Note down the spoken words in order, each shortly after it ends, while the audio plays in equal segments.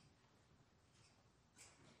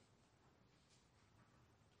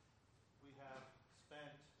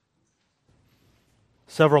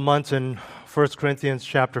Several months in 1 Corinthians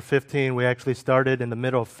chapter 15. We actually started in the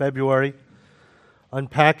middle of February,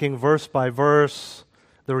 unpacking verse by verse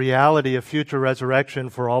the reality of future resurrection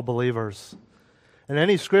for all believers. And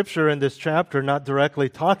any scripture in this chapter not directly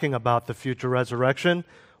talking about the future resurrection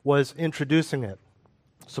was introducing it,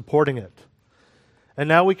 supporting it. And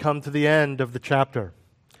now we come to the end of the chapter.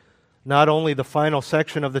 Not only the final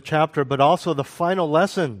section of the chapter, but also the final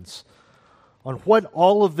lessons on what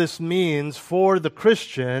all of this means for the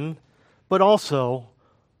Christian, but also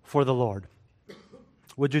for the Lord.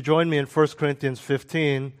 Would you join me in 1 Corinthians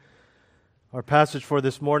 15? Our passage for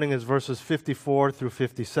this morning is verses 54 through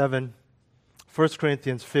 57. 1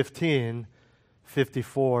 Corinthians 15,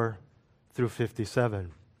 54 through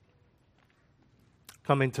 57.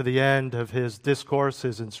 Coming to the end of his discourse,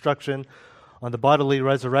 his instruction on the bodily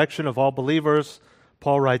resurrection of all believers,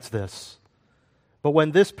 Paul writes this: "But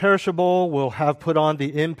when this perishable will have put on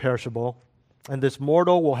the imperishable, and this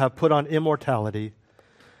mortal will have put on immortality,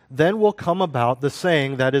 then will come about the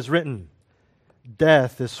saying that is written,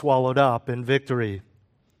 Death is swallowed up in victory.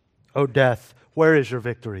 O death, where is your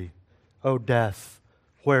victory? O death,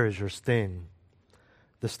 where is your sting?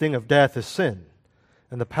 The sting of death is sin,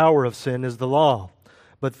 and the power of sin is the law.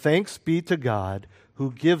 But thanks be to God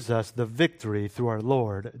who gives us the victory through our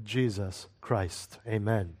Lord Jesus Christ."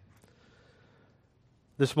 Amen.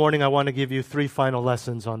 This morning I want to give you three final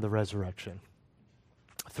lessons on the resurrection.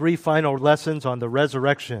 Three final lessons on the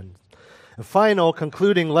resurrection. The final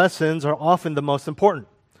concluding lessons are often the most important.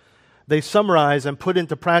 They summarize and put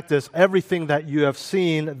into practice everything that you have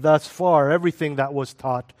seen thus far, everything that was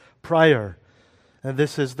taught prior. And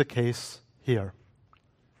this is the case here.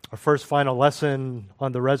 Our first final lesson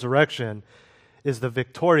on the resurrection is the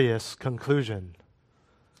victorious conclusion.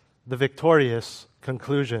 The victorious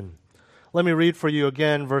conclusion. Let me read for you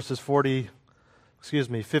again verses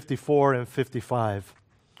 54 and 55.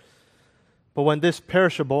 "But when this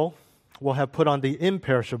perishable will have put on the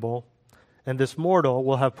imperishable, and this mortal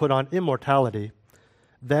will have put on immortality,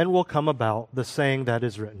 then will come about the saying that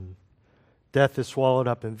is written, Death is swallowed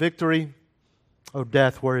up in victory. O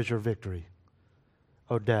death, where is your victory?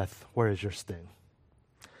 O death, where is your sting?"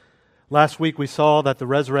 Last week we saw that the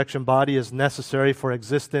resurrection body is necessary for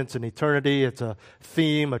existence in eternity. It's a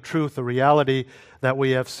theme, a truth, a reality that we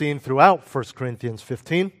have seen throughout 1 Corinthians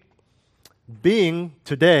 15. Being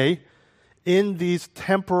today in these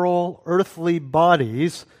temporal earthly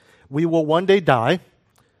bodies, we will one day die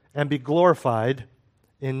and be glorified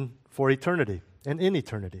for eternity and in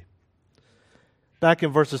eternity. Back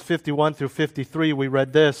in verses 51 through 53, we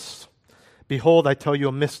read this: "Behold, I tell you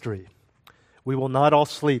a mystery. We will not all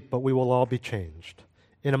sleep, but we will all be changed.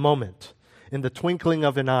 In a moment, in the twinkling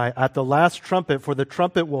of an eye, at the last trumpet, for the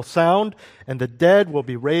trumpet will sound, and the dead will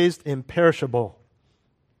be raised imperishable,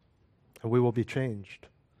 and we will be changed.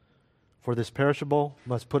 For this perishable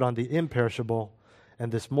must put on the imperishable,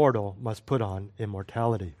 and this mortal must put on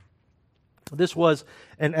immortality." This was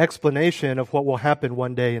an explanation of what will happen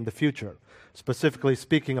one day in the future, specifically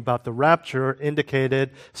speaking about the rapture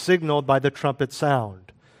indicated, signaled by the trumpet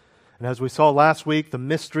sound. And as we saw last week, the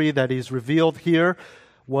mystery that is revealed here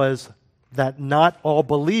was that not all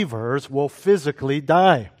believers will physically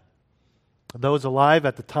die. Those alive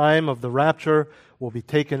at the time of the rapture will be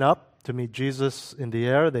taken up to meet Jesus in the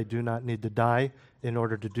air. They do not need to die in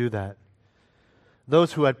order to do that.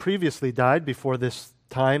 Those who had previously died before this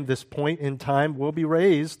time, this point in time, will be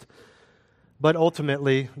raised. But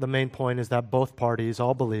ultimately, the main point is that both parties,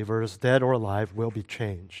 all believers, dead or alive, will be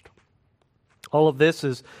changed. All of this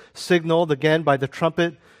is signaled again by the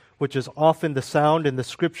trumpet, which is often the sound in the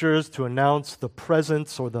Scriptures to announce the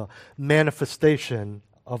presence or the manifestation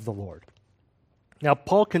of the Lord. Now,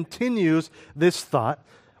 Paul continues this thought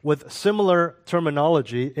with similar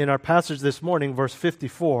terminology in our passage this morning, verse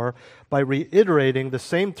 54, by reiterating the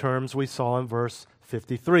same terms we saw in verse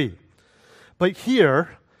 53. But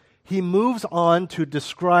here, he moves on to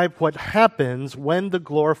describe what happens when the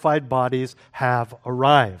glorified bodies have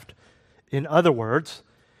arrived. In other words,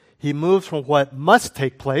 he moves from what must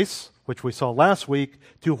take place, which we saw last week,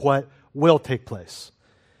 to what will take place.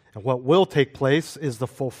 And what will take place is the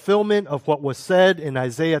fulfillment of what was said in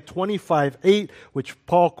Isaiah 25:8, which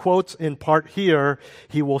Paul quotes in part here.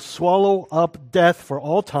 "He will swallow up death for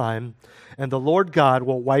all time, and the Lord God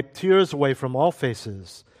will wipe tears away from all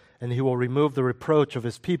faces, and he will remove the reproach of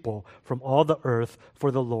his people from all the earth, for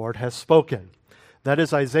the Lord has spoken." That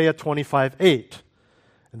is Isaiah 25:8.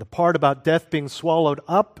 And the part about death being swallowed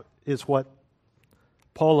up is what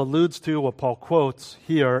Paul alludes to, what Paul quotes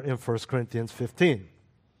here in 1 Corinthians 15.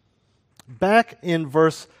 Back in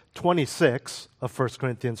verse 26 of 1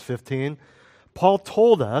 Corinthians 15, Paul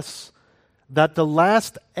told us that the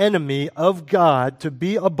last enemy of God to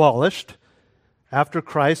be abolished, after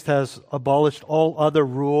Christ has abolished all other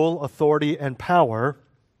rule, authority, and power,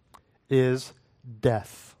 is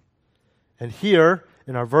death. And here,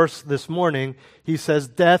 in our verse this morning, he says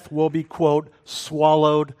death will be, quote,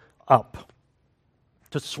 swallowed up.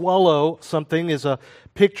 To swallow something is a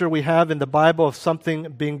picture we have in the Bible of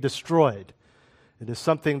something being destroyed. It is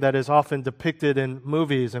something that is often depicted in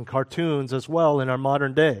movies and cartoons as well in our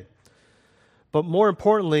modern day. But more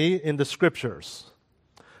importantly, in the Scriptures,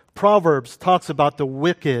 Proverbs talks about the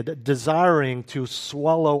wicked desiring to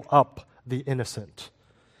swallow up the innocent.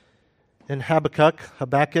 In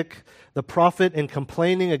Habakkuk, the prophet, in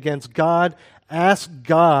complaining against God, asks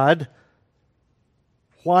God,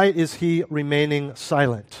 why is he remaining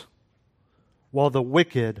silent while the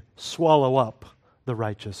wicked swallow up the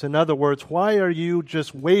righteous? In other words, why are you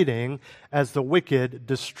just waiting as the wicked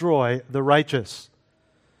destroy the righteous?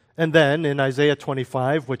 And then in Isaiah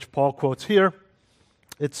 25, which Paul quotes here,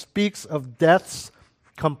 it speaks of death's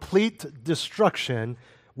complete destruction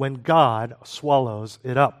when God swallows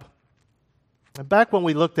it up. And back when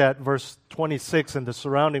we looked at verse 26 and the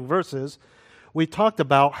surrounding verses, we talked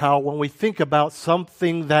about how when we think about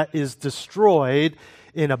something that is destroyed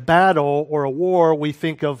in a battle or a war, we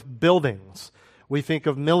think of buildings, we think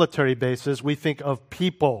of military bases, we think of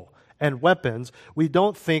people and weapons. We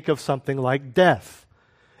don't think of something like death.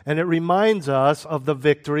 And it reminds us of the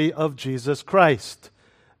victory of Jesus Christ,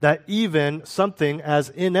 that even something as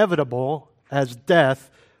inevitable as death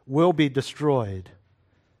will be destroyed.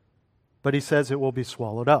 But he says it will be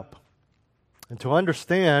swallowed up. And to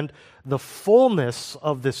understand the fullness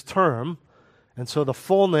of this term, and so the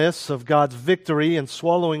fullness of God's victory in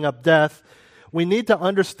swallowing up death, we need to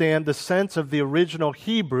understand the sense of the original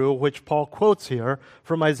Hebrew, which Paul quotes here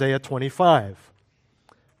from Isaiah 25.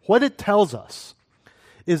 What it tells us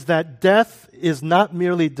is that death is not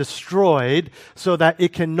merely destroyed so that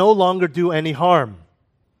it can no longer do any harm.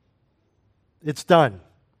 It's done.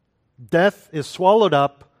 Death is swallowed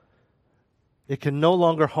up. It can no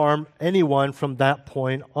longer harm anyone from that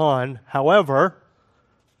point on. However,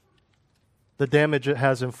 the damage it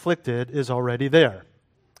has inflicted is already there.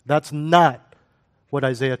 That's not what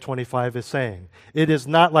Isaiah 25 is saying. It is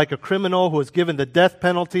not like a criminal who is given the death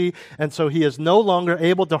penalty, and so he is no longer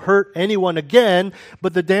able to hurt anyone again,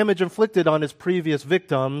 but the damage inflicted on his previous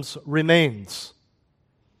victims remains.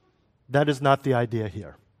 That is not the idea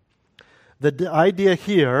here. The idea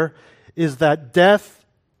here is that death,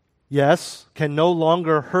 yes, can no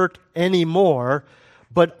longer hurt anymore,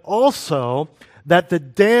 but also that the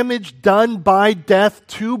damage done by death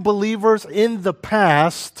to believers in the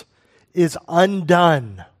past is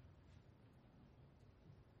undone.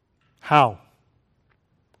 How?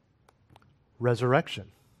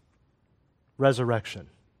 Resurrection. Resurrection.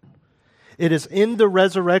 It is in the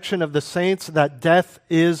resurrection of the saints that death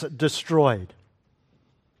is destroyed.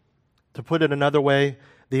 To put it another way,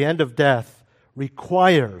 the end of death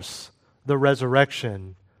requires the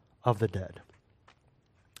resurrection of the dead.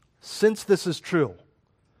 Since this is true,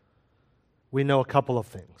 we know a couple of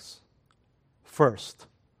things. First,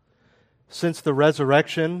 since the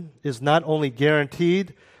resurrection is not only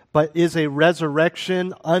guaranteed, but is a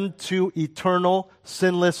resurrection unto eternal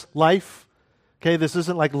sinless life. Okay, this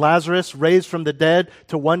isn't like Lazarus raised from the dead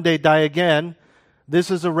to one day die again. This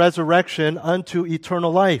is a resurrection unto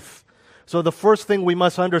eternal life. So the first thing we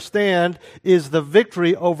must understand is the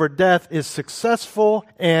victory over death is successful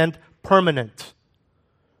and permanent.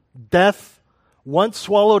 Death, once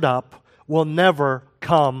swallowed up, will never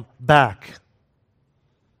come back.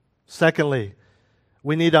 Secondly,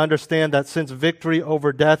 we need to understand that since victory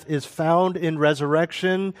over death is found in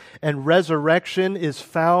resurrection, and resurrection is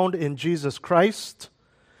found in Jesus Christ,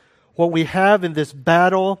 what we have in this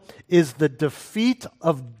battle is the defeat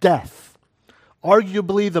of death,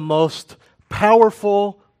 arguably the most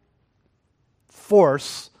powerful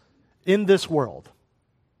force in this world.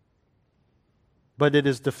 But it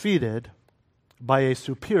is defeated by a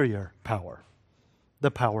superior power,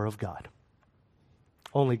 the power of God.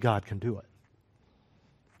 Only God can do it.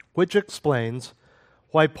 Which explains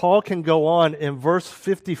why Paul can go on in verse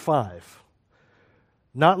 55,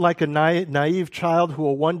 not like a naive child who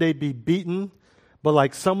will one day be beaten, but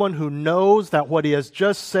like someone who knows that what he has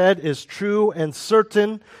just said is true and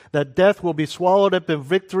certain, that death will be swallowed up in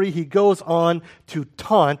victory. He goes on to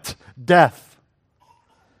taunt death.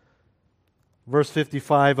 Verse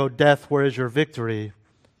 55, O death, where is your victory?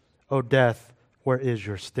 O death, where is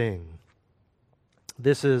your sting?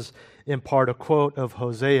 This is in part a quote of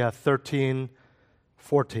Hosea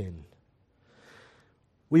 13:14.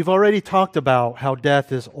 We've already talked about how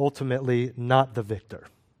death is ultimately not the victor.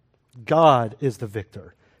 God is the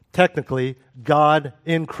victor. Technically, God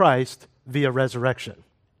in Christ via resurrection.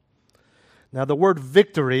 Now, the word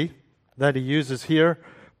victory that he uses here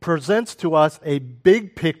presents to us a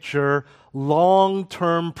big picture,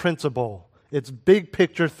 long-term principle. It's big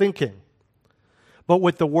picture thinking. But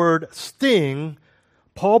with the word sting,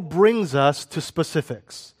 Paul brings us to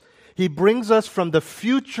specifics. He brings us from the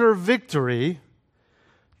future victory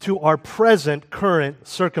to our present current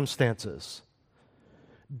circumstances.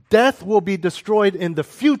 Death will be destroyed in the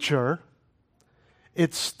future.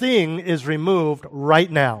 Its sting is removed right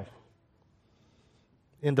now.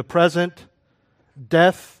 In the present,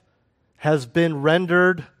 death has been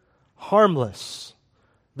rendered harmless.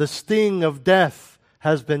 The sting of death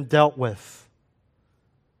has been dealt with.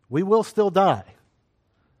 We will still die,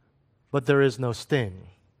 but there is no sting.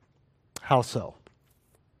 How so?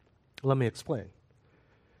 Let me explain.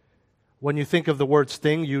 When you think of the word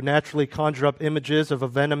sting, you naturally conjure up images of a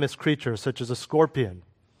venomous creature, such as a scorpion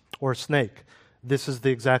or a snake. This is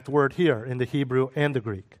the exact word here in the Hebrew and the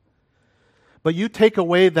Greek. But you take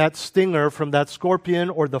away that stinger from that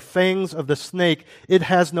scorpion or the fangs of the snake, it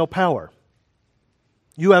has no power.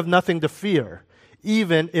 You have nothing to fear,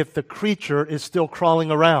 even if the creature is still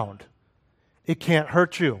crawling around. It can't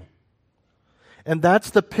hurt you. And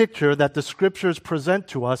that's the picture that the Scriptures present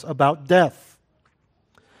to us about death.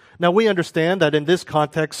 Now, we understand that in this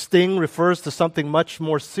context, sting refers to something much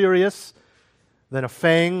more serious than a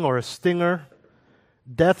fang or a stinger.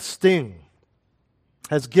 Death's sting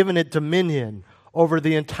has given it dominion over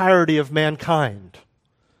the entirety of mankind.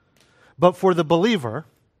 But for the believer,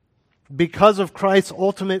 because of Christ's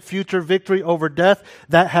ultimate future victory over death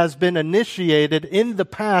that has been initiated in the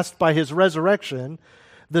past by his resurrection,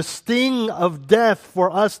 the sting of death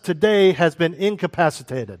for us today has been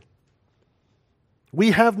incapacitated.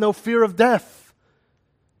 We have no fear of death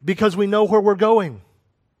because we know where we're going.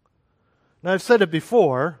 Now, I've said it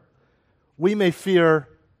before, we may fear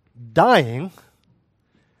dying,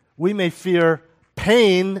 we may fear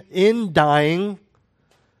pain in dying,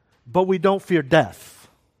 but we don't fear death.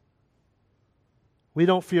 We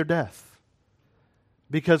don't fear death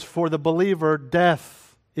because for the believer,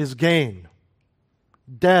 death is gain.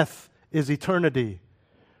 Death is eternity.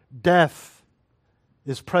 Death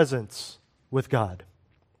is presence with God.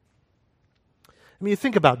 I mean, you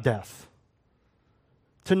think about death.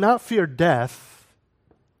 To not fear death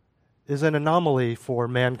is an anomaly for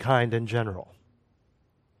mankind in general.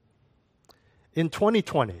 In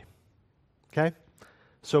 2020, okay,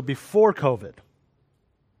 so before COVID,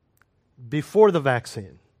 before the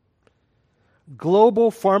vaccine,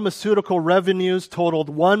 global pharmaceutical revenues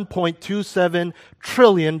totaled $1.27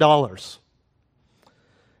 trillion.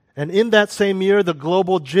 And in that same year, the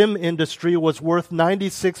global gym industry was worth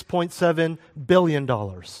 $96.7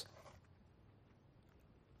 billion.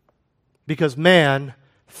 Because man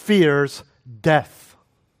fears death.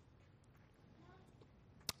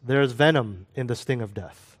 There's venom in the sting of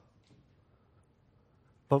death.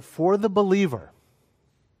 But for the believer,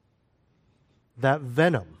 that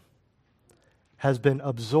venom has been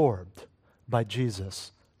absorbed by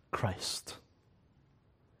Jesus Christ.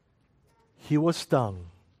 He was stung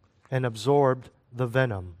and absorbed the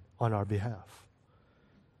venom on our behalf,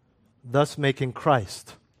 thus making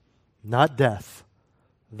Christ, not death,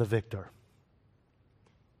 the victor.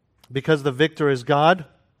 Because the victor is God,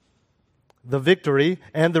 the victory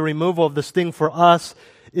and the removal of the sting for us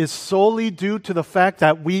is solely due to the fact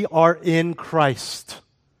that we are in Christ.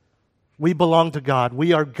 We belong to God.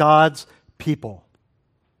 We are God's people.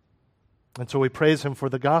 And so we praise Him for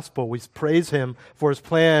the gospel. We praise Him for His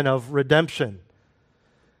plan of redemption.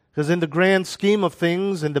 Because in the grand scheme of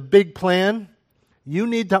things, in the big plan, you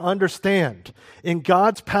need to understand, in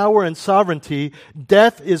God's power and sovereignty,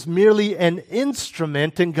 death is merely an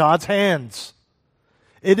instrument in God's hands.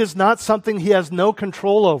 It is not something He has no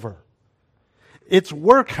control over. Its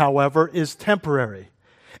work, however, is temporary.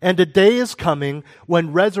 And a day is coming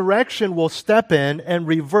when resurrection will step in and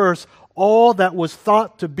reverse all that was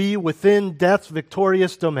thought to be within death's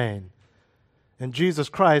victorious domain. And Jesus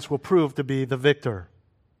Christ will prove to be the victor.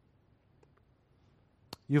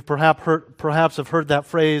 You've perhaps have heard that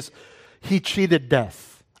phrase, he cheated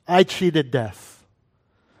death. I cheated death.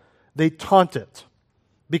 They taunt it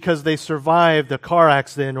because they survived a car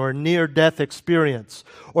accident or a near-death experience,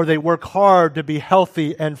 or they work hard to be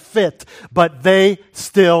healthy and fit, but they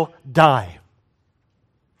still die.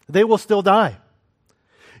 They will still die.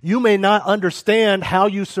 You may not understand how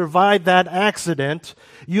you survived that accident.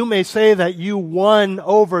 You may say that you won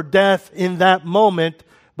over death in that moment,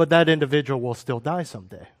 but that individual will still die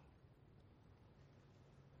someday.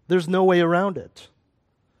 There's no way around it.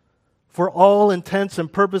 For all intents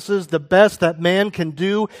and purposes, the best that man can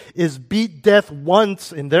do is beat death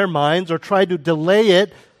once in their minds or try to delay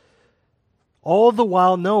it, all the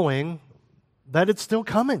while knowing that it's still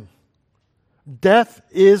coming. Death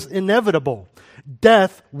is inevitable.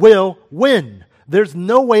 Death will win. There's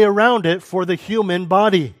no way around it for the human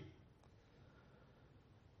body.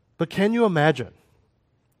 But can you imagine,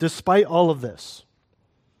 despite all of this,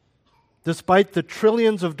 despite the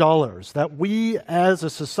trillions of dollars that we as a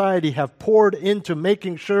society have poured into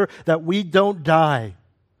making sure that we don't die,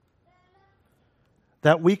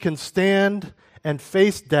 that we can stand and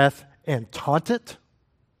face death and taunt it,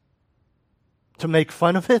 to make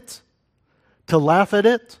fun of it, to laugh at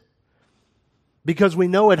it, because we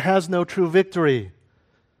know it has no true victory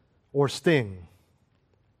or sting.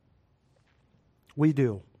 We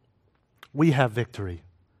do. We have victory.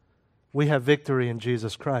 We have victory in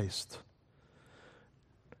Jesus Christ.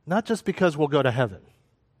 Not just because we'll go to heaven,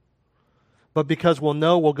 but because we'll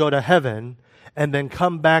know we'll go to heaven and then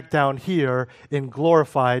come back down here in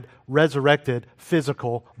glorified, resurrected,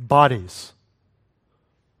 physical bodies.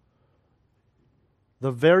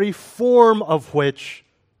 The very form of which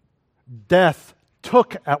death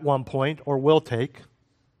took at one point or will take,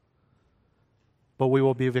 but we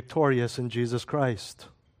will be victorious in Jesus Christ.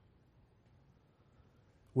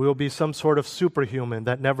 We will be some sort of superhuman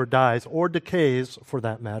that never dies or decays, for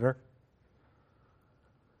that matter.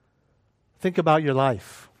 Think about your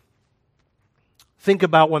life. Think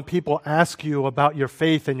about when people ask you about your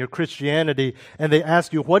faith and your Christianity, and they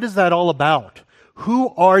ask you, what is that all about? Who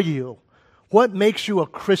are you? What makes you a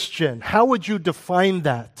Christian? How would you define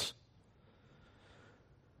that?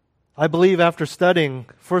 I believe after studying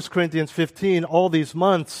 1 Corinthians 15 all these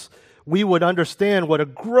months, we would understand what a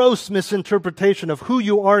gross misinterpretation of who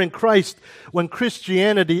you are in Christ when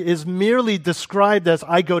Christianity is merely described as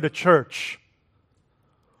I go to church,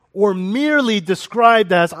 or merely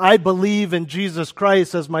described as I believe in Jesus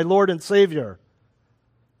Christ as my Lord and Savior.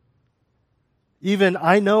 Even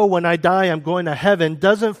I know when I die I'm going to heaven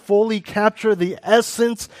doesn't fully capture the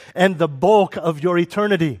essence and the bulk of your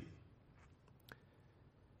eternity.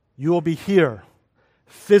 You will be here,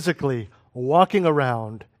 physically walking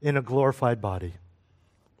around in a glorified body.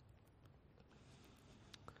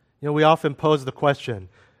 You know, we often pose the question,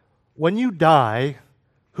 when you die,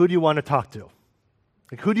 who do you want to talk to?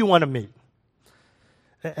 Like, who do you want to meet?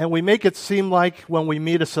 And we make it seem like when we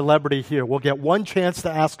meet a celebrity here, we'll get one chance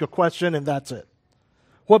to ask a question and that's it.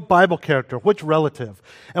 What Bible character? Which relative?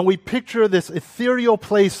 And we picture this ethereal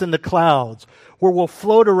place in the clouds where we'll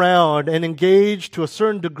float around and engage to a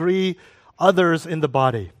certain degree others in the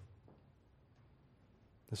body.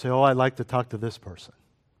 And say, oh, I'd like to talk to this person.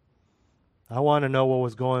 I want to know what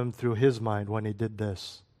was going through his mind when he did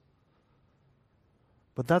this.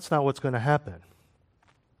 But that's not what's going to happen.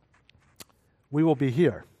 We will be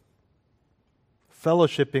here,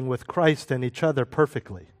 fellowshipping with Christ and each other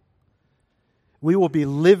perfectly. We will be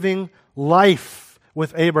living life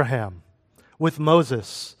with Abraham, with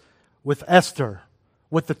Moses, with Esther,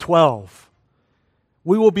 with the 12.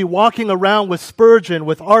 We will be walking around with Spurgeon,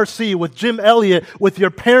 with R.C., with Jim Elliot, with your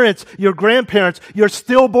parents, your grandparents, your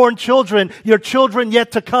stillborn children, your children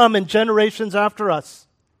yet to come, and generations after us.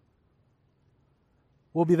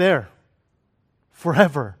 We'll be there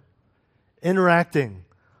forever, interacting,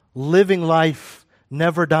 living life,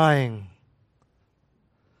 never dying.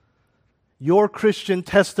 Your Christian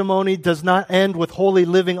testimony does not end with holy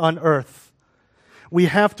living on earth. We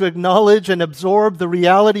have to acknowledge and absorb the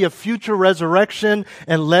reality of future resurrection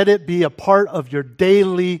and let it be a part of your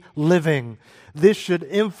daily living. This should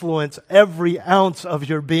influence every ounce of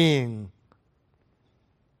your being.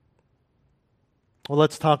 Well,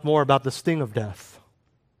 let's talk more about the sting of death.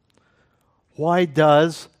 Why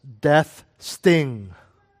does death sting?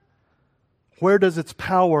 Where does its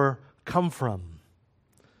power come from?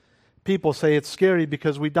 People say it's scary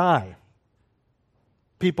because we die.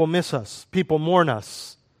 People miss us. People mourn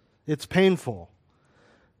us. It's painful.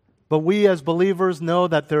 But we as believers know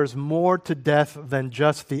that there's more to death than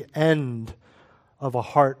just the end of a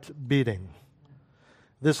heart beating.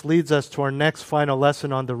 This leads us to our next final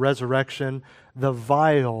lesson on the resurrection, the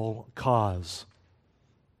vile cause.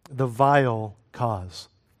 The vile cause.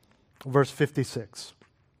 Verse 56.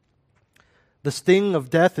 The sting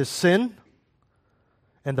of death is sin,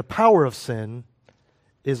 and the power of sin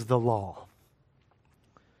is the law.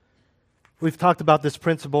 We've talked about this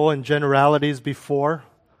principle in generalities before.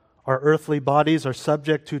 Our earthly bodies are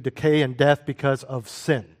subject to decay and death because of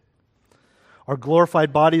sin. Our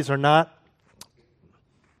glorified bodies are not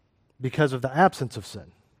because of the absence of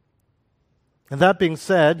sin. And that being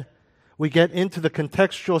said, we get into the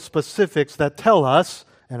contextual specifics that tell us,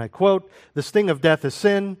 And I quote, "The sting of death is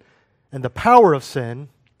sin, and the power of sin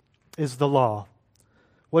is the law."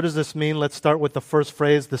 What does this mean? Let's start with the first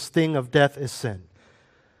phrase, the sting of death is sin.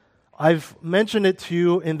 I've mentioned it to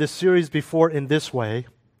you in this series before in this way.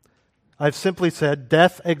 I've simply said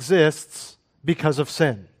death exists because of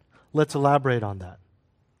sin. Let's elaborate on that.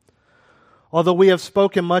 Although we have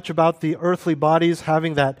spoken much about the earthly bodies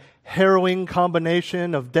having that harrowing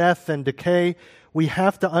combination of death and decay, we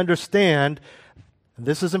have to understand, and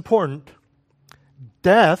this is important,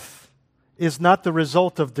 death is not the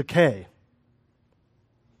result of decay.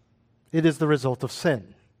 It is the result of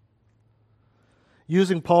sin.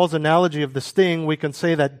 Using Paul's analogy of the sting, we can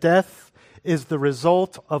say that death is the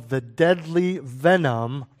result of the deadly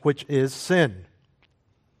venom, which is sin.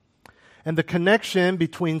 And the connection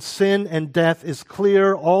between sin and death is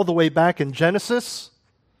clear all the way back in Genesis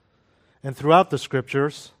and throughout the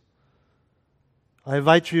Scriptures. I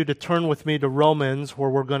invite you to turn with me to Romans, where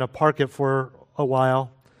we're going to park it for a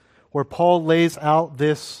while, where Paul lays out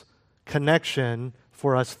this connection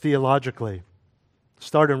for us theologically.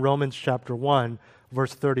 Start in Romans chapter 1,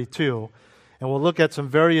 verse 32, and we'll look at some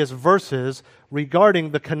various verses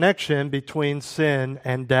regarding the connection between sin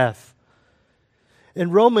and death. In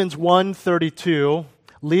Romans 1:32,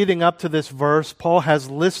 leading up to this verse, Paul has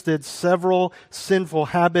listed several sinful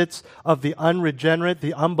habits of the unregenerate,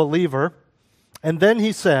 the unbeliever, and then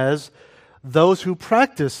he says, those who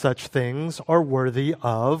practice such things are worthy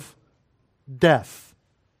of death.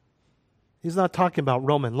 He's not talking about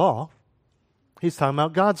Roman law. He's talking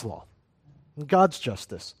about God's law, God's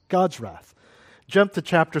justice, God's wrath. Jump to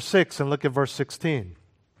chapter 6 and look at verse 16.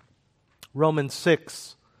 Romans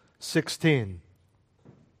 6:16.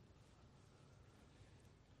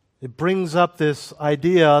 It brings up this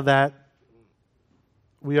idea that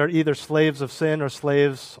we are either slaves of sin or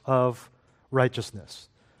slaves of righteousness.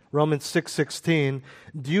 Romans 6:16.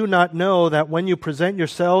 Do you not know that when you present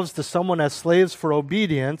yourselves to someone as slaves for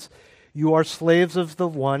obedience, you are slaves of the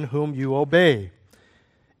one whom you obey,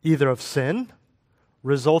 either of sin,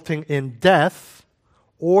 resulting in death,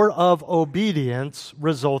 or of obedience,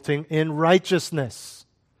 resulting in righteousness?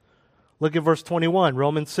 Look at verse 21,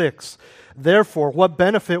 Romans 6. Therefore, what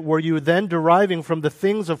benefit were you then deriving from the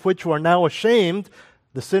things of which you are now ashamed,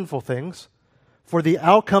 the sinful things? For the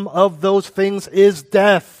outcome of those things is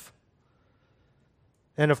death.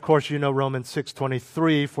 And of course, you know Romans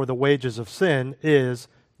 6:23, for the wages of sin is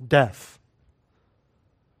death.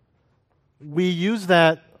 We use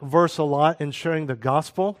that verse a lot in sharing the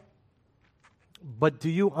gospel, but do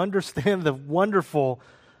you understand the wonderful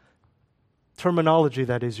terminology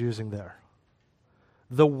that he's using there?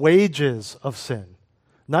 The wages of sin.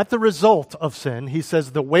 Not the result of sin. He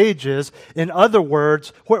says the wages. In other words,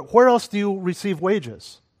 where else do you receive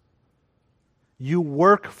wages? You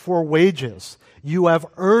work for wages. You have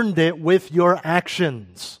earned it with your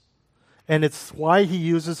actions. And it's why he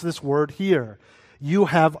uses this word here. You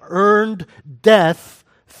have earned death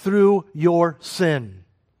through your sin.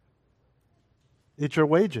 It's your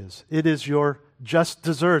wages. It is your just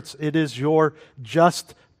deserts. It is your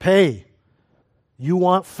just pay. You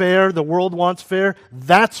want fair, the world wants fair.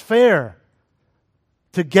 That's fair.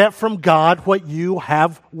 To get from God what you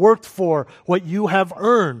have worked for, what you have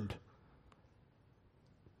earned.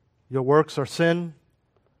 Your works are sin.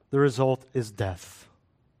 The result is death.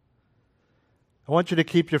 I want you to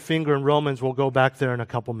keep your finger in Romans. We'll go back there in a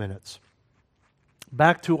couple minutes.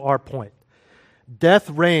 Back to our point. Death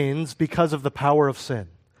reigns because of the power of sin.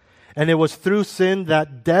 And it was through sin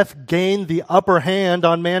that death gained the upper hand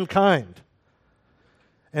on mankind.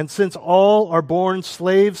 And since all are born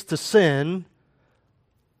slaves to sin,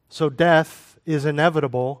 so death is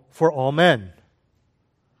inevitable for all men.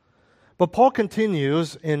 But Paul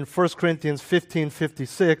continues in 1 Corinthians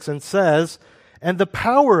 15:56 and says, and the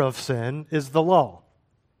power of sin is the law.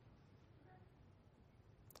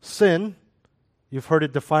 Sin, you've heard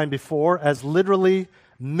it defined before, as literally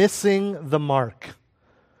missing the mark.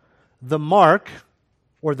 The mark,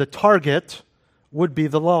 or the target, would be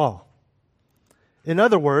the law. In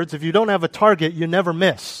other words, if you don't have a target, you never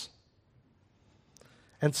miss.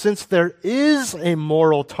 And since there is a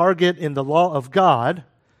moral target in the law of God,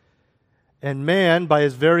 and man, by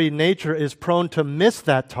his very nature, is prone to miss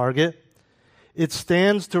that target, it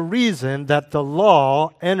stands to reason that the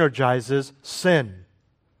law energizes sin.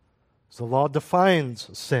 So the law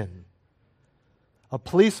defines sin. A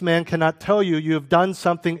policeman cannot tell you you have done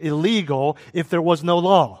something illegal if there was no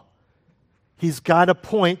law. He's got to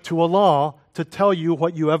point to a law to tell you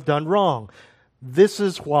what you have done wrong. This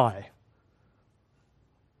is why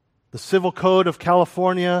the Civil Code of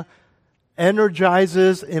California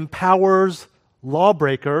energizes, empowers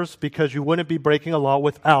lawbreakers because you wouldn't be breaking a law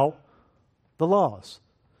without the laws.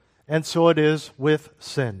 And so it is with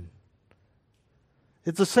sin.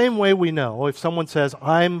 It's the same way we know if someone says,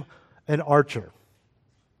 I'm an archer.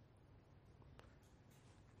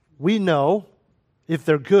 We know if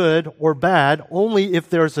they're good or bad only if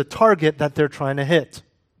there's a target that they're trying to hit.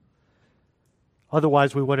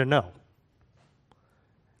 Otherwise, we wouldn't know.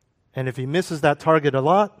 And if he misses that target a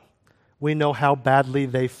lot, we know how badly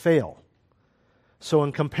they fail. So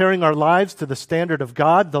in comparing our lives to the standard of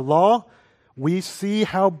God, the law, we see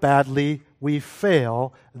how badly we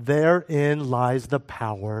fail. Therein lies the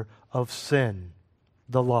power of sin,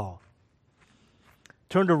 the law.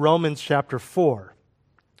 Turn to Romans chapter 4,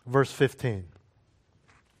 verse 15.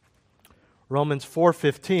 Romans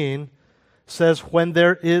 4:15 says,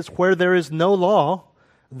 where there is no law,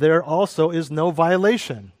 there also is no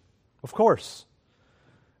violation. Of course.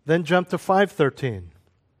 Then jump to 5:13.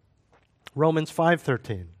 Romans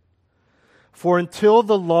 5:13. For until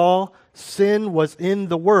the law, sin was in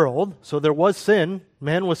the world, so there was sin,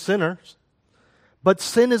 man was sinners, but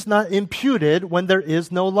sin is not imputed when there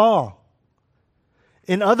is no law.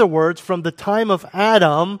 In other words, from the time of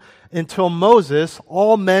Adam until Moses,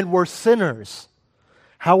 all men were sinners.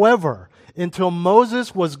 However, until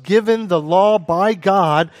Moses was given the law by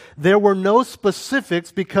God, there were no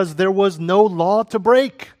specifics because there was no law to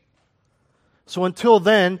break. So until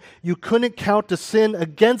then, you couldn't count the sin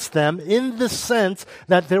against them in the sense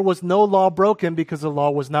that there was no law broken because the law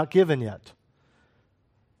was not given yet.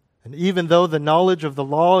 And even though the knowledge of the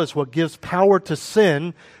law is what gives power to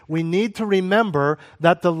sin, we need to remember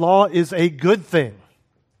that the law is a good thing.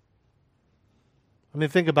 I mean,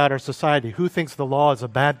 think about our society. Who thinks the law is a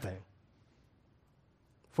bad thing?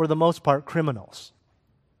 For the most part, criminals.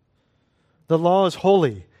 The law is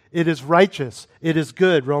holy. It is righteous. It is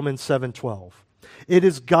good, Romans 7:12. It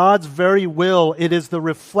is God's very will. It is the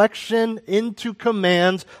reflection into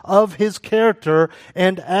commands of His character,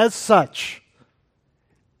 and as such,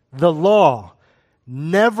 the law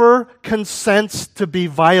never consents to be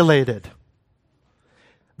violated.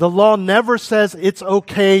 The law never says it's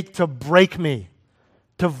okay to break me,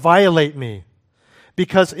 to violate me,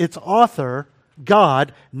 because its author,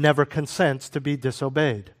 God, never consents to be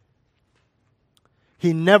disobeyed.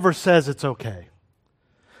 He never says it's okay.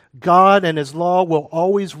 God and His law will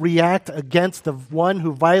always react against the one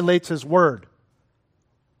who violates His word.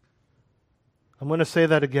 I'm going to say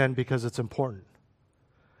that again because it's important.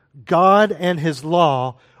 God and His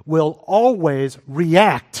law will always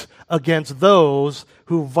react against those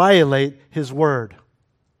who violate His word.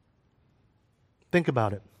 Think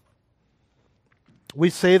about it. We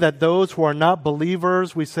say that those who are not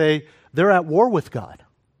believers, we say they're at war with God.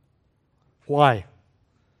 Why?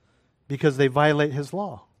 Because they violate His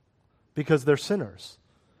law. Because they're sinners.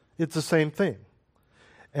 It's the same thing.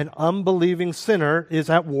 An unbelieving sinner is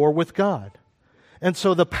at war with God. And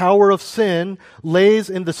so the power of sin lays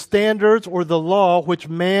in the standards or the law which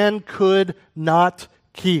man could not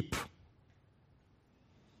keep.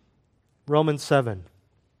 Romans 7.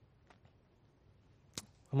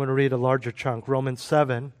 I'm going to read a larger chunk. Romans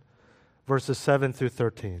 7, verses 7 through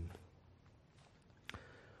 13.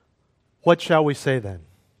 What shall we say then?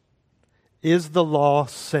 Is the law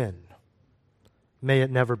sin? May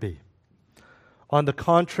it never be. On the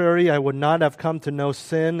contrary, I would not have come to know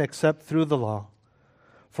sin except through the law.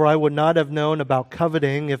 For I would not have known about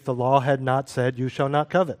coveting if the law had not said, you shall not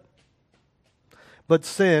covet. But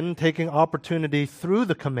sin, taking opportunity through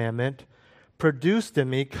the commandment, produced in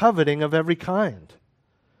me coveting of every kind.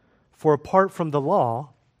 For apart from the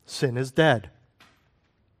law, sin is dead.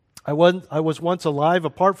 I was once alive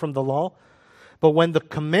apart from the law, but when the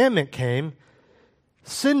commandment came,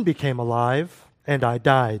 sin became alive, and I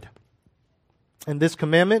died. And this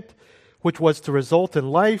commandment, which was to result in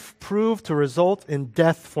life, proved to result in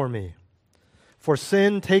death for me. For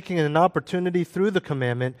sin, taking an opportunity through the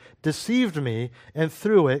commandment, deceived me, and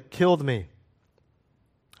through it killed me.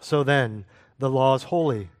 So then, the law is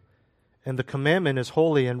holy, and the commandment is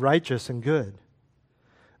holy and righteous and good.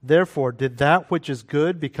 Therefore, did that which is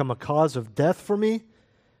good become a cause of death for me?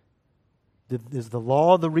 Is the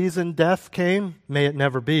law the reason death came? May it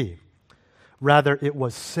never be. Rather, it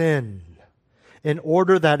was sin, in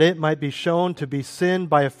order that it might be shown to be sin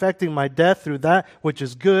by effecting my death through that which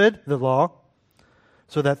is good, the law,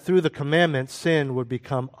 so that through the commandment sin would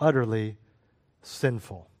become utterly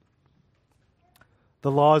sinful.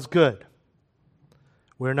 The law is good.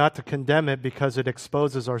 We're not to condemn it because it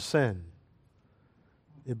exposes our sin.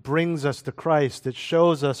 It brings us to Christ. It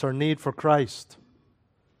shows us our need for Christ.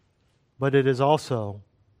 But it is also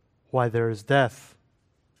why there is death,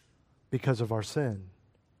 because of our sin.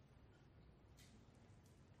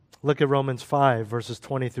 Look at Romans 5, verses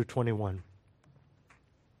 20 through 21.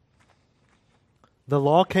 The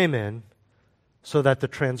law came in so that the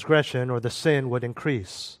transgression or the sin would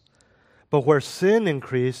increase. But where sin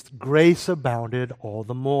increased, grace abounded all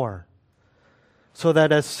the more. So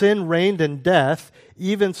that as sin reigned in death,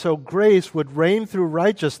 even so grace would reign through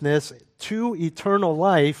righteousness to eternal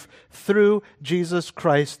life through Jesus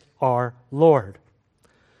Christ our Lord.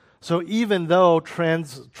 So even though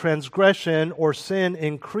transgression or sin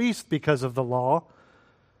increased because of the law,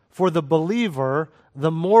 for the believer,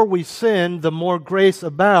 the more we sin, the more grace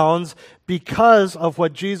abounds because of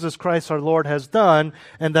what Jesus Christ our Lord has done.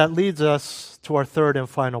 And that leads us to our third and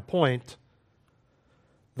final point,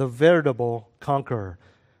 the veritable conqueror.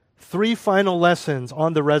 3 final lessons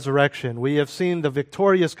on the resurrection. We have seen the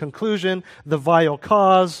victorious conclusion, the vile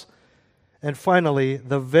cause, and finally,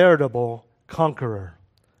 the veritable conqueror.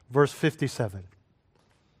 Verse 57.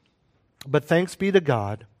 But thanks be to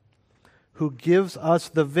God, who gives us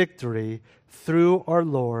the victory through our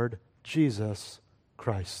Lord Jesus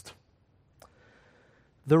Christ.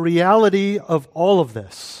 The reality of all of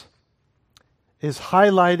this is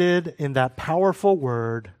highlighted in that powerful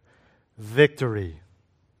word, victory.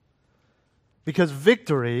 Because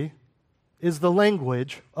victory is the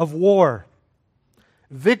language of war.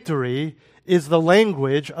 Victory is the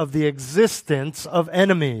language of the existence of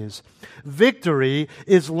enemies. Victory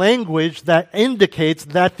is language that indicates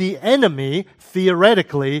that the enemy,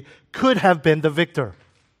 theoretically, could have been the victor.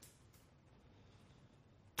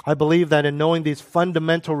 I believe that in knowing these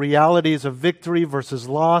fundamental realities of victory versus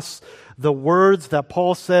loss, the words that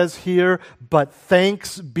Paul says here, but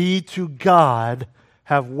thanks be to God,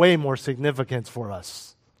 have way more significance for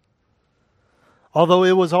us. Although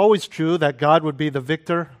it was always true that God would be the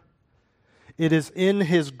victor, it is in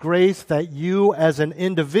His grace that you as an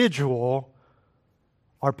individual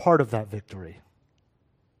are part of that victory.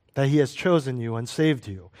 That He has chosen you and saved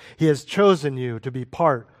you. He has chosen you to be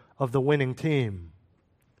part of the winning team.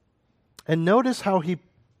 And notice how he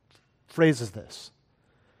phrases this.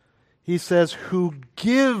 He says, who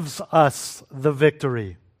gives us the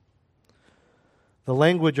victory. The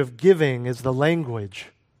language of giving is the language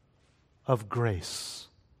of grace.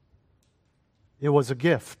 It was a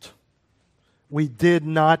gift. We did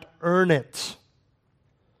not earn it.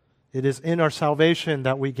 It is in our salvation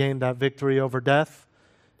that we gain that victory over death,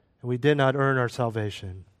 and we did not earn our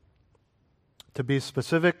salvation. To be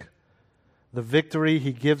specific, the victory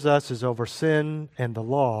He gives us is over sin and the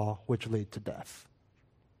law, which lead to death.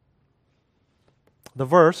 The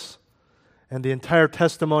verse and the entire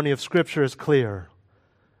testimony of Scripture is clear.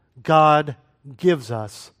 God gives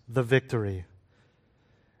us the victory.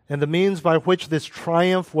 And the means by which this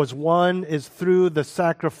triumph was won is through the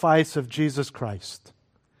sacrifice of Jesus Christ.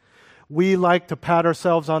 We like to pat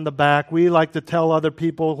ourselves on the back. We like to tell other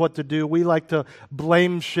people what to do. We like to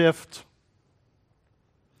blame shift.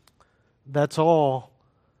 That's all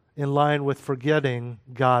in line with forgetting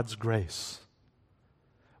God's grace.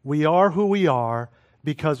 We are who we are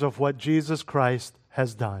because of what Jesus Christ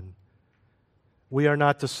has done. We are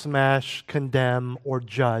not to smash, condemn, or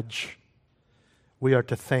judge. We are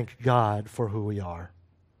to thank God for who we are.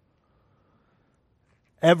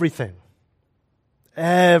 Everything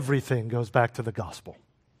goes back to the gospel.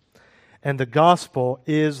 And the gospel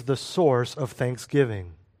is the source of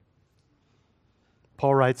thanksgiving.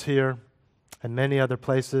 Paul writes here, and many other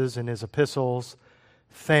places in his epistles,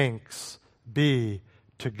 thanks be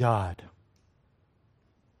to God.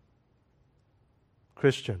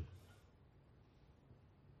 Christian,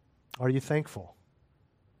 are you thankful?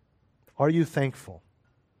 Are you thankful?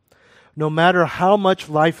 No matter how much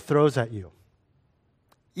life throws at you,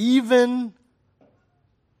 even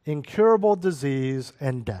incurable disease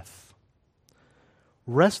and death,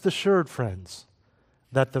 rest assured, friends,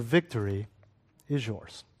 that the victory is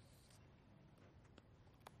yours.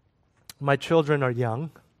 My children are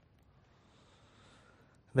young.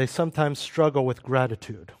 They sometimes struggle with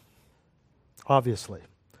gratitude. Obviously,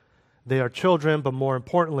 they are children, but more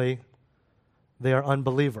importantly, they are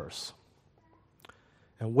unbelievers.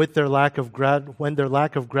 And with their when their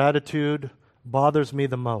lack of gratitude bothers me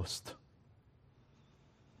the most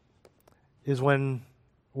is when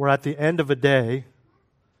we're at the end of a day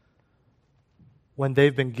when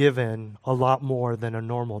they've been given a lot more than a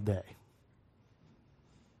normal day.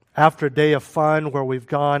 After a day of fun where we've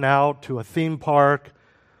gone out to a theme park,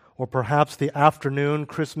 or perhaps the afternoon,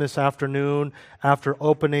 Christmas afternoon, after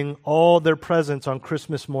opening all their presents on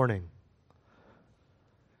Christmas morning.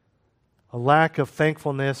 A lack of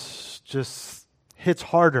thankfulness just hits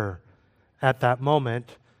harder at that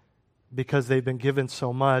moment because they've been given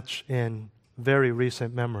so much in very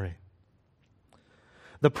recent memory.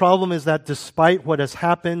 The problem is that despite what has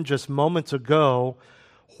happened just moments ago,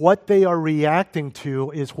 what they are reacting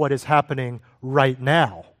to is what is happening right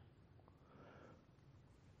now.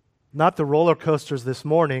 Not the roller coasters this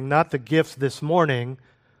morning, not the gifts this morning.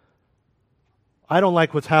 I don't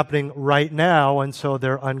like what's happening right now, and so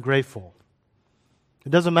they're ungrateful. It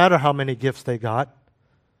doesn't matter how many gifts they got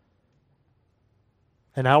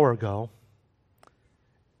an hour ago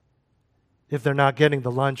if they're not getting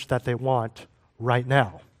the lunch that they want right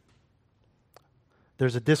now.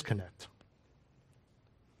 There's a disconnect.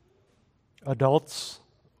 Adults,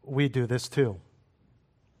 we do this too.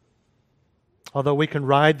 Although we can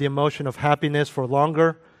ride the emotion of happiness for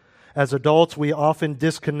longer, as adults, we often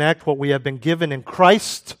disconnect what we have been given in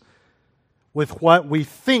Christ with what we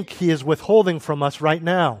think He is withholding from us right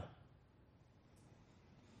now.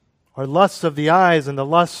 Our lusts of the eyes and the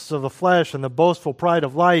lusts of the flesh and the boastful pride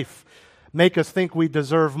of life make us think we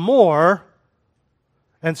deserve more,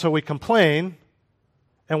 and so we complain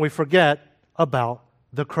and we forget about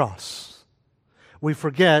the cross. We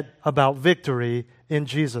forget about victory in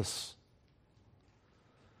Jesus.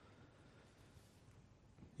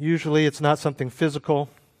 Usually it's not something physical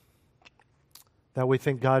that we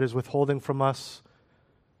think God is withholding from us.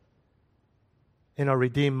 In our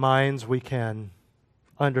redeemed minds, we can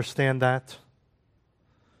understand that.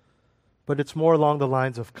 But it's more along the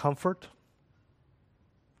lines of comfort.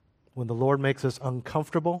 When the Lord makes us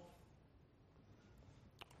uncomfortable,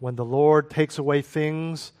 when the Lord takes away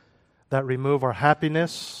things that remove our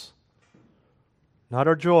happiness, not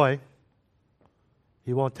our joy.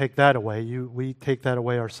 He won't take that away. We take that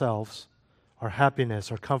away ourselves. Our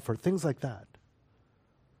happiness, our comfort, things like that.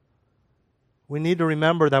 We need to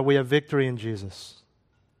remember that we have victory in Jesus.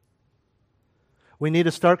 We need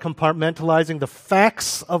to start compartmentalizing the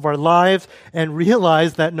facts of our lives and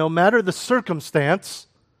realize that no matter the circumstance,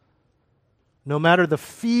 no matter the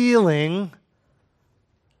feeling,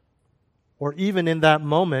 or even in that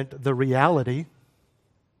moment, the reality,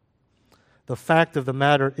 the fact of the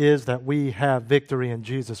matter is that we have victory in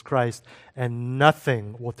Jesus Christ, and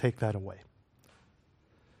nothing will take that away.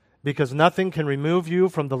 Because nothing can remove you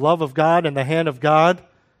from the love of God and the hand of God.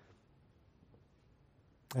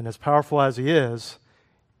 And as powerful as He is,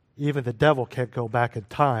 even the devil can't go back in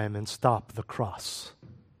time and stop the cross.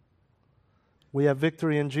 We have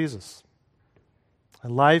victory in Jesus.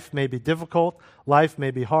 And life may be difficult. Life may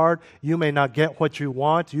be hard. You may not get what you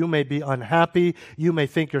want. You may be unhappy. You may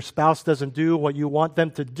think your spouse doesn't do what you want them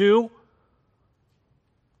to do.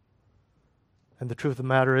 And the truth of the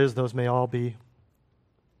matter is, those may all be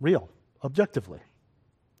real, objectively.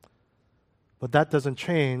 But that doesn't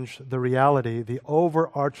change the reality, the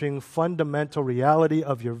overarching fundamental reality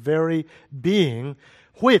of your very being,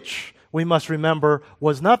 which we must remember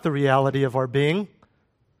was not the reality of our being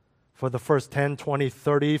for the first 10, 20,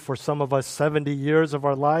 30, for some of us 70 years of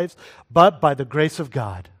our lives, but by the grace of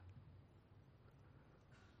God.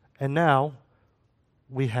 And now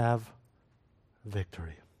we have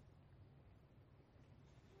victory.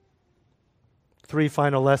 3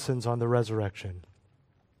 final lessons on the resurrection: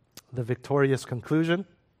 the victorious conclusion,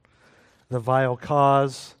 the vile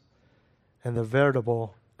cause, and the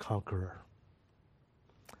veritable conqueror.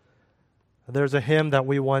 There's a hymn that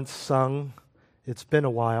we once sung. It's been a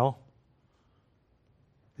while.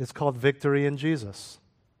 It's called Victory in Jesus.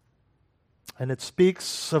 And it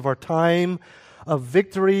speaks of our time of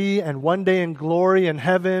victory and one day in glory in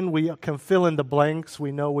heaven. We can fill in the blanks.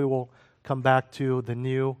 We know we will come back to the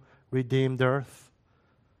new redeemed earth.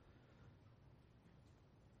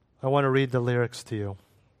 I want to read the lyrics to you.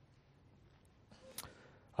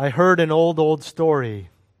 I heard an old story,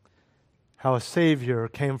 how a Savior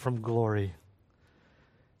came from glory,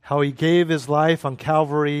 how He gave His life on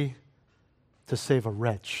Calvary to save a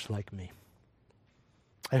wretch like me.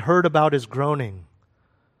 I heard about His groaning,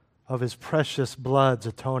 of His precious blood's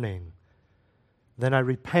atoning. Then I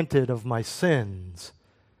repented of my sins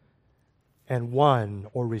and won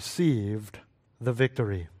or received the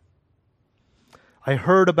victory. I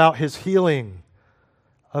heard about His healing,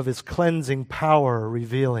 of His cleansing power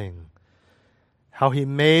revealing, how He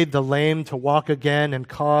made the lame to walk again and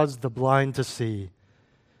caused the blind to see.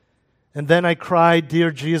 And then I cried,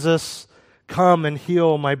 Dear Jesus, come and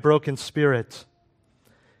heal my broken spirit.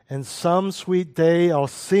 And some sweet day I'll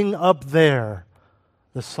sing up there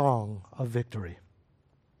the song of victory.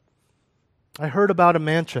 I heard about a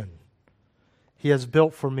mansion He has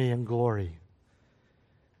built for me in glory.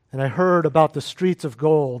 And I heard about the streets of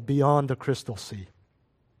gold beyond the crystal sea.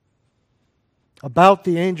 About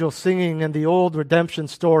the angels singing and the old redemption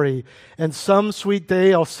story. And some sweet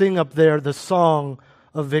day I'll sing up there the song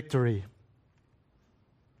of victory.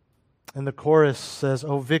 And the chorus says,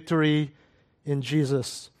 "Oh, victory in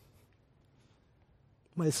Jesus,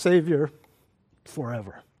 my Savior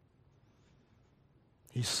forever.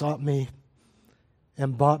 He sought me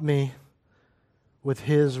and bought me with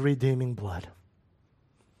His redeeming blood.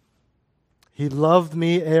 He loved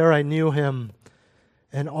me ere I knew Him,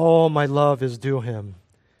 and all my love is due Him.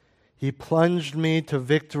 He plunged me to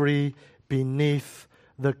victory beneath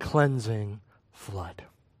the cleansing flood."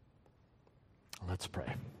 Let's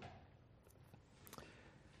pray.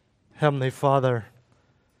 Heavenly Father,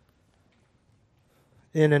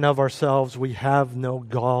 in and of ourselves, we have no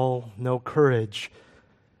gall, no courage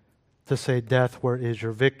to say, "Death, where is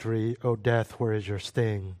your victory? O death, where is your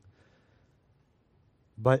sting?"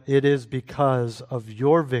 But it is because of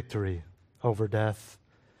your victory over death,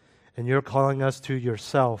 and you're calling us to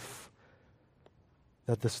yourself,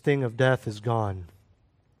 that the sting of death is gone.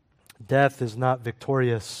 Death is not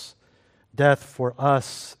victorious. Death for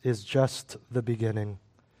us is just the beginning.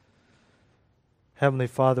 Heavenly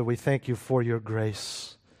Father, we thank you for your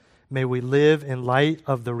grace. May we live in light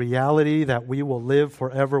of the reality that we will live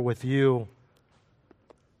forever with you,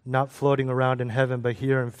 not floating around in heaven, but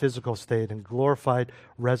here in physical state, in glorified,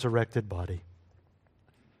 resurrected body.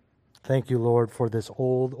 Thank you, Lord, for this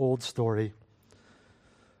old story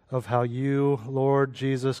of how you, Lord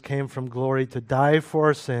Jesus, came from glory to die for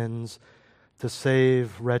our sins, to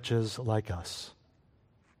save wretches like us.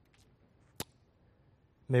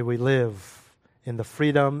 May we live in the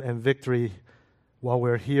freedom and victory while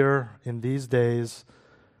we're here in these days.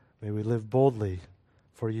 May we live boldly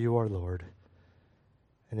for you, our Lord.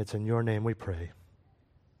 And it's in your name we pray.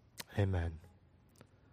 Amen.